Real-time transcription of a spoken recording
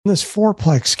This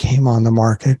fourplex came on the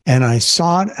market and I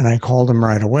saw it and I called them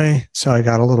right away. So I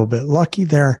got a little bit lucky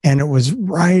there, and it was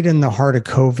right in the heart of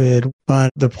COVID,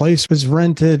 but the place was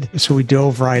rented. So we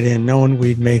dove right in knowing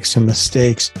we'd make some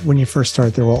mistakes. When you first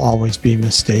start, there will always be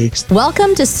mistakes.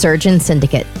 Welcome to Surgeon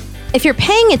Syndicate. If you're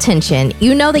paying attention,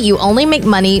 you know that you only make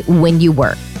money when you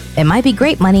work. It might be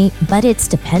great money, but it's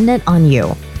dependent on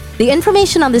you. The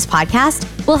information on this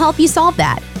podcast will help you solve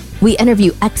that. We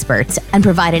interview experts and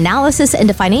provide analysis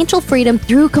into financial freedom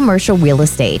through commercial real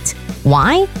estate.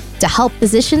 Why? To help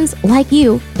physicians like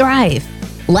you thrive.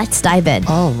 Let's dive in.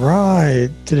 All right.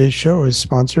 Today's show is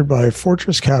sponsored by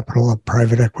Fortress Capital, a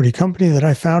private equity company that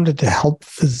I founded to help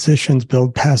physicians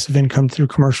build passive income through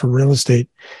commercial real estate.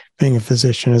 Being a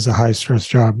physician is a high-stress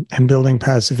job, and building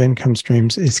passive income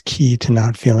streams is key to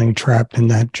not feeling trapped in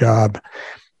that job.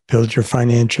 Build your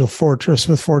financial fortress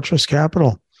with Fortress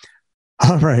Capital.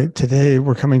 All right, today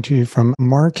we're coming to you from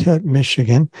Marquette,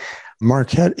 Michigan.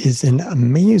 Marquette is an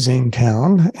amazing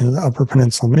town in the Upper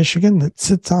Peninsula, Michigan that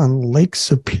sits on Lake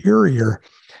Superior.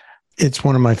 It's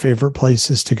one of my favorite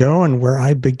places to go and where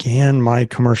I began my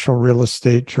commercial real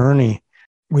estate journey.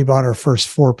 We bought our first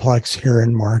fourplex here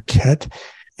in Marquette.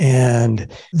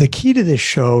 And the key to this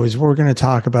show is what we're going to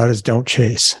talk about is don't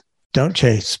chase. Don't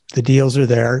chase. The deals are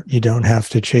there. You don't have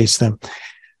to chase them.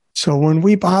 So when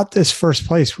we bought this first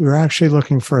place, we were actually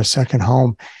looking for a second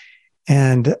home.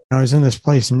 And I was in this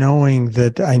place knowing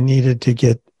that I needed to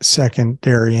get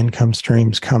secondary income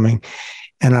streams coming.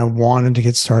 And I wanted to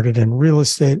get started in real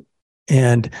estate.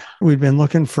 And we'd been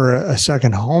looking for a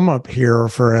second home up here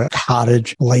for a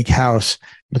cottage lake house.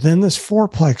 But then this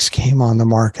fourplex came on the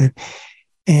market.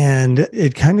 And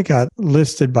it kind of got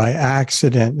listed by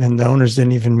accident. And the owners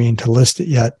didn't even mean to list it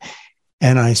yet.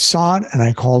 And I saw it and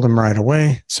I called them right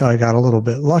away. So I got a little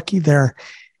bit lucky there.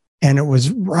 And it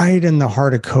was right in the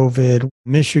heart of COVID.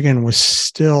 Michigan was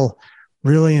still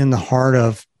really in the heart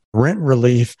of rent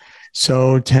relief.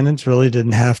 So tenants really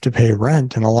didn't have to pay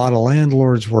rent. And a lot of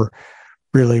landlords were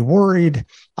really worried.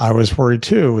 I was worried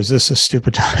too. Was this a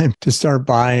stupid time to start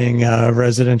buying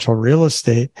residential real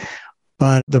estate?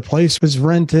 But the place was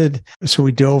rented. So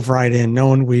we dove right in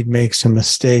knowing we'd make some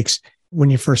mistakes. When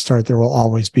you first start, there will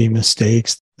always be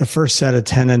mistakes. The first set of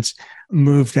tenants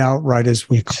moved out right as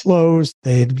we closed.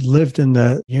 They had lived in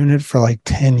the unit for like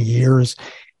 10 years,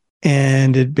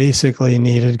 and it basically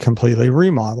needed completely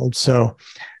remodeled. So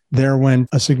there went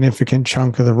a significant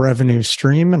chunk of the revenue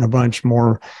stream and a bunch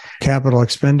more capital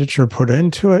expenditure put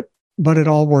into it, but it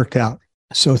all worked out.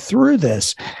 So through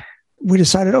this, we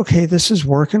decided, okay, this is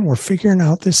working. We're figuring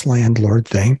out this landlord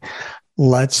thing.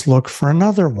 Let's look for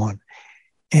another one.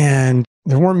 And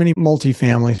there weren't many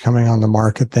multifamily coming on the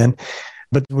market then,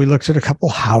 but we looked at a couple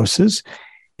houses,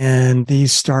 and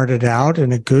these started out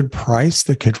in a good price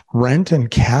that could rent and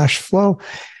cash flow.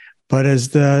 But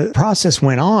as the process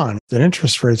went on, the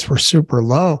interest rates were super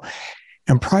low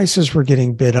and prices were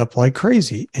getting bid up like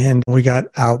crazy. And we got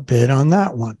outbid on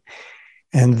that one.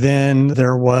 And then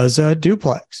there was a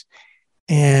duplex.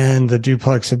 And the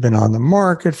duplex had been on the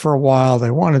market for a while.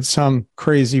 They wanted some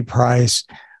crazy price.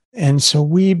 And so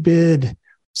we bid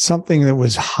something that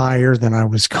was higher than I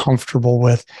was comfortable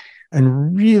with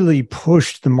and really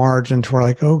pushed the margin to where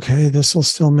like, okay, this will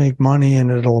still make money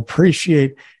and it'll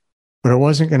appreciate, but it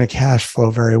wasn't going to cash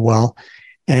flow very well.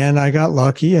 And I got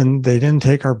lucky and they didn't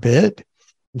take our bid.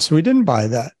 And so we didn't buy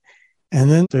that. And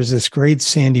then there's this great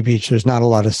sandy beach. There's not a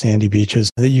lot of sandy beaches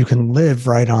that you can live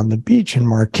right on the beach in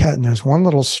Marquette. And there's one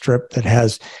little strip that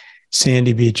has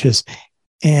sandy beaches.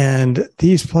 And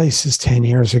these places 10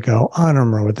 years ago, I don't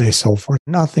remember what they sold for.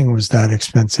 Nothing was that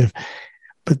expensive.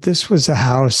 But this was a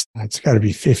house that's got to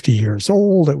be 50 years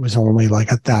old. It was only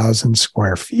like 1,000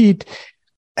 square feet.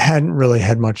 Hadn't really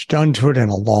had much done to it in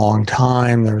a long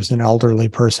time. There was an elderly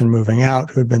person moving out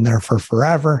who had been there for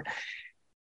forever.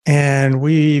 And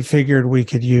we figured we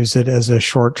could use it as a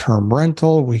short-term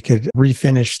rental. We could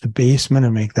refinish the basement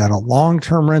and make that a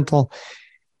long-term rental.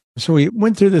 So we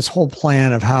went through this whole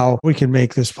plan of how we could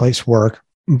make this place work,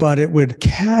 but it would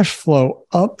cash flow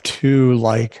up to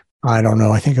like, I don't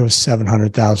know, I think it was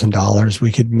 $700,000.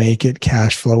 We could make it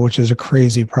cash flow, which is a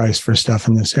crazy price for stuff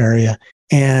in this area.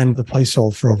 And the place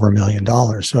sold for over $1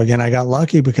 million. So again, I got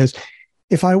lucky because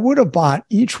if I would have bought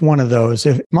each one of those,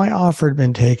 if my offer had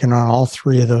been taken on all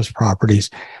three of those properties,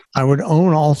 I would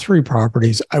own all three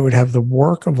properties. I would have the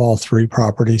work of all three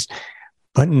properties,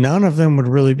 but none of them would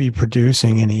really be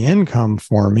producing any income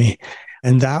for me.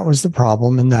 And that was the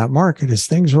problem in that market, is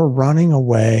things were running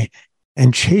away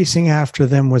and chasing after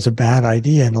them was a bad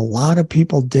idea. And a lot of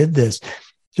people did this,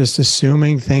 just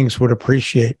assuming things would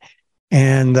appreciate.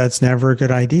 And that's never a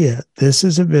good idea. This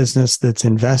is a business that's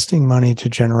investing money to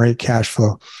generate cash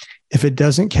flow. If it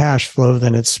doesn't cash flow,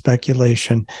 then it's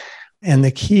speculation. And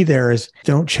the key there is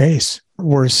don't chase.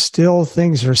 We're still,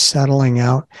 things are settling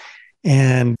out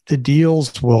and the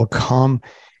deals will come.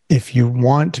 If you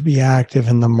want to be active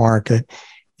in the market,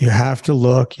 you have to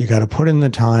look, you got to put in the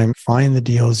time, find the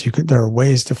deals. There are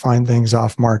ways to find things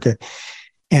off market.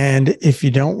 And if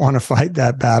you don't want to fight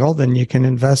that battle, then you can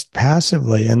invest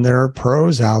passively. And there are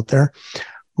pros out there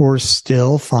who are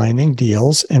still finding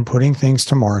deals and putting things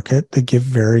to market that give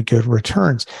very good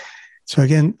returns. So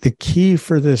again, the key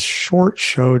for this short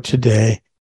show today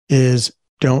is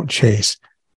don't chase,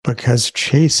 because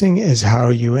chasing is how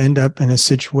you end up in a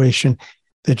situation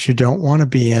that you don't want to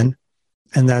be in.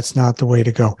 And that's not the way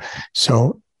to go.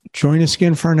 So join us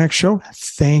again for our next show.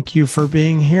 Thank you for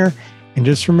being here. And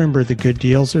just remember, the good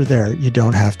deals are there. You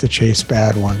don't have to chase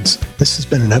bad ones. This has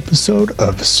been an episode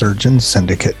of Surgeon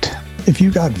Syndicate. If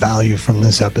you got value from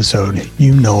this episode,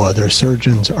 you know other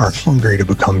surgeons are hungry to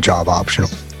become job optional,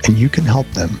 and you can help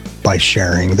them by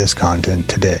sharing this content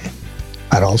today.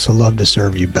 I'd also love to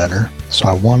serve you better, so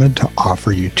I wanted to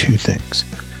offer you two things.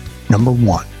 Number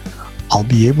one, I'll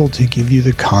be able to give you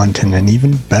the content in an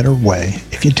even better way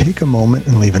if you take a moment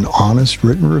and leave an honest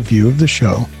written review of the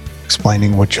show,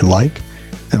 explaining what you like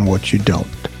and what you don't.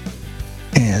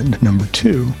 And number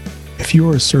two, if you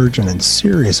are a surgeon and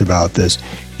serious about this,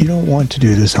 you don't want to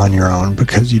do this on your own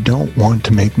because you don't want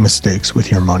to make mistakes with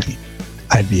your money.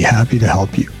 I'd be happy to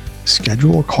help you.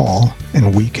 Schedule a call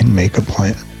and we can make a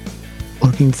plan.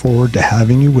 Looking forward to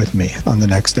having you with me on the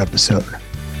next episode.